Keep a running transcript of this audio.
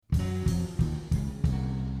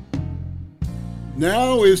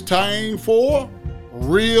Now it's time for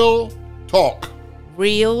Real Talk.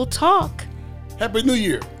 Real Talk. Happy New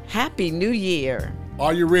Year. Happy New Year.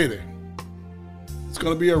 Are you ready? It's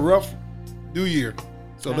going to be a rough New Year,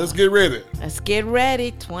 so let's get ready. Let's get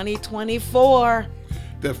ready. 2024.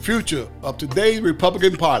 The future of today's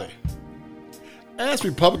Republican Party. As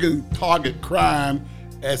Republicans target crime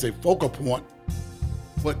as a focal point,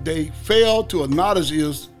 what they fail to acknowledge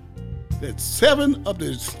is that 7 of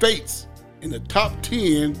the states in the top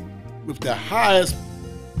 10 with the highest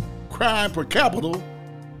crime per capita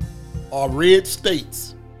are red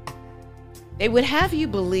states. They would have you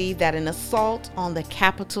believe that an assault on the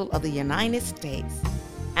Capitol of the United States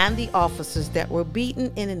and the officers that were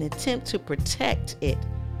beaten in an attempt to protect it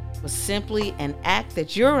was simply an act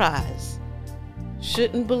that your eyes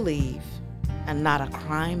shouldn't believe and not a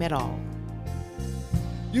crime at all.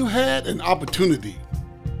 You had an opportunity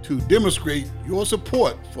to demonstrate your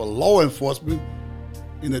support for law enforcement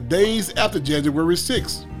in the days after January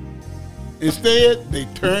 6th. Instead, they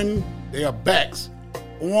turned their backs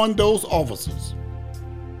on those officers.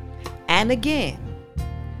 And again,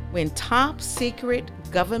 when top secret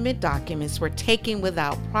government documents were taken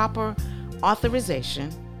without proper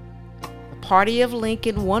authorization, the party of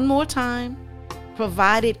Lincoln one more time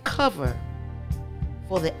provided cover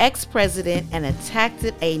for the ex-president and attacked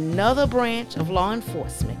another branch of law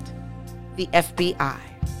enforcement, the FBI.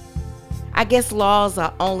 I guess laws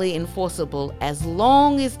are only enforceable as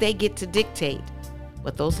long as they get to dictate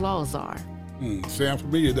what those laws are. Sound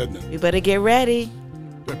familiar, doesn't it? You better get ready.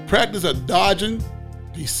 The practice of dodging,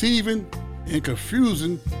 deceiving, and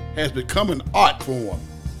confusing has become an art form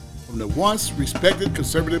from the once respected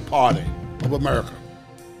conservative party of America.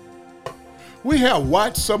 We have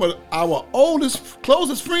watched some of our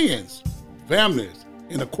closest friends, families,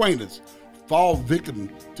 and acquaintances fall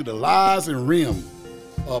victim to the lies and whim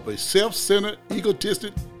of a self-centered,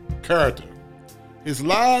 egotistic character. His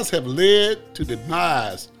lies have led to the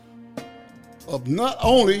demise of not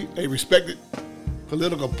only a respected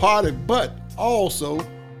political party, but also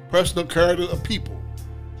personal character of people,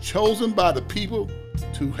 chosen by the people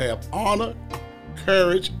to have honor,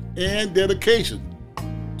 courage, and dedication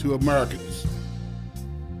to Americans.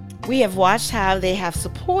 We have watched how they have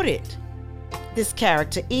supported this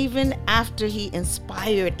character even after he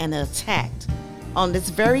inspired an attack on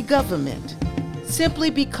this very government,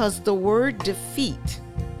 simply because the word defeat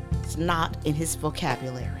is not in his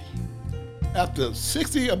vocabulary. After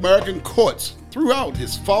 60 American courts threw out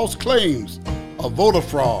his false claims of voter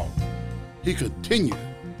fraud, he continued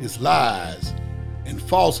his lies and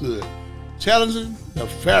falsehood, challenging the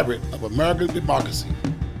fabric of American democracy.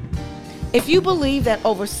 If you believe that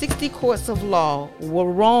over 60 courts of law were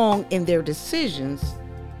wrong in their decisions,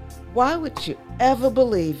 why would you ever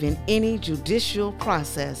believe in any judicial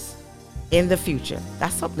process in the future?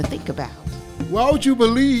 That's something to think about. Why would you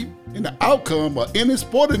believe in the outcome of any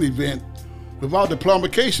sporting event without the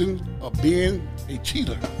promulgation of being a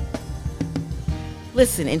cheater?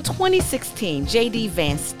 Listen, in 2016, J.D.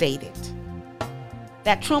 Vance stated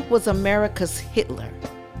that Trump was America's Hitler.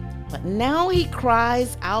 But now he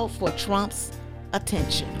cries out for Trump's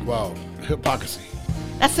attention. Wow, hypocrisy.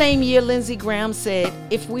 That same year, Lindsey Graham said,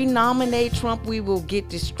 if we nominate Trump, we will get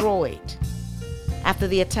destroyed. After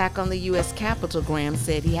the attack on the U.S. Capitol, Graham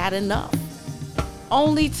said he had enough,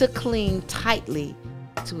 only to cling tightly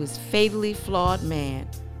to his fatally flawed man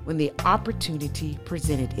when the opportunity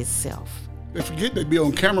presented itself. They forget they be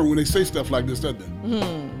on camera when they say stuff like this, don't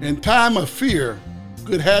they? In time of fear,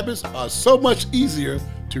 good habits are so much easier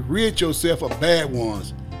to rid yourself of bad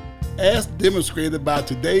ones, as demonstrated by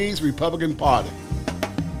today's Republican Party,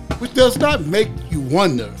 which does not make you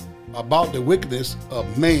wonder about the wickedness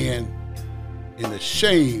of man and the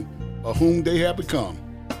shame of whom they have become.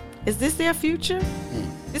 Is this their future?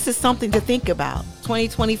 This is something to think about.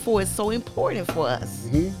 2024 is so important for us.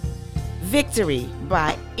 Victory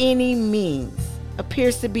by any means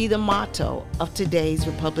appears to be the motto of today's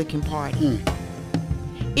Republican Party.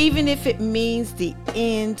 Even if it means the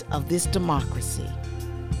end of this democracy.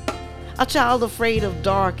 A child afraid of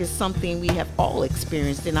dark is something we have all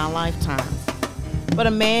experienced in our lifetimes. But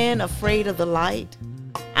a man afraid of the light,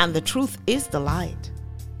 and the truth is the light,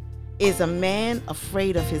 is a man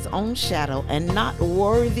afraid of his own shadow and not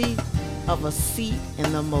worthy of a seat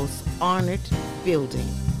in the most honored building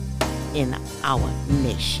in our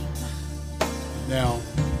nation. Now,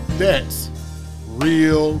 that's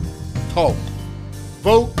real talk.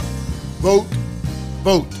 Vote, vote,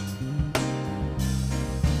 vote.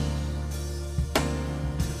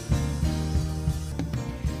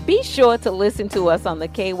 Be sure to listen to us on the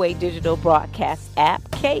K-Way Digital Broadcast app,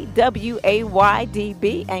 KWAYDB,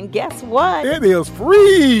 and guess what? It is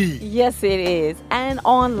free. Yes, it is. And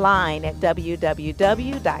online at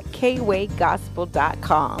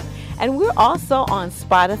www.kwaygospel.com. And we're also on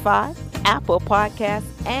Spotify, Apple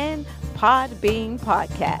Podcasts, and Podbean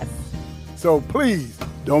Podcasts. So please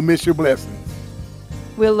don't miss your blessings.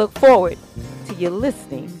 We'll look forward to you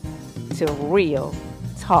listening to Real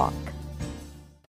Talk.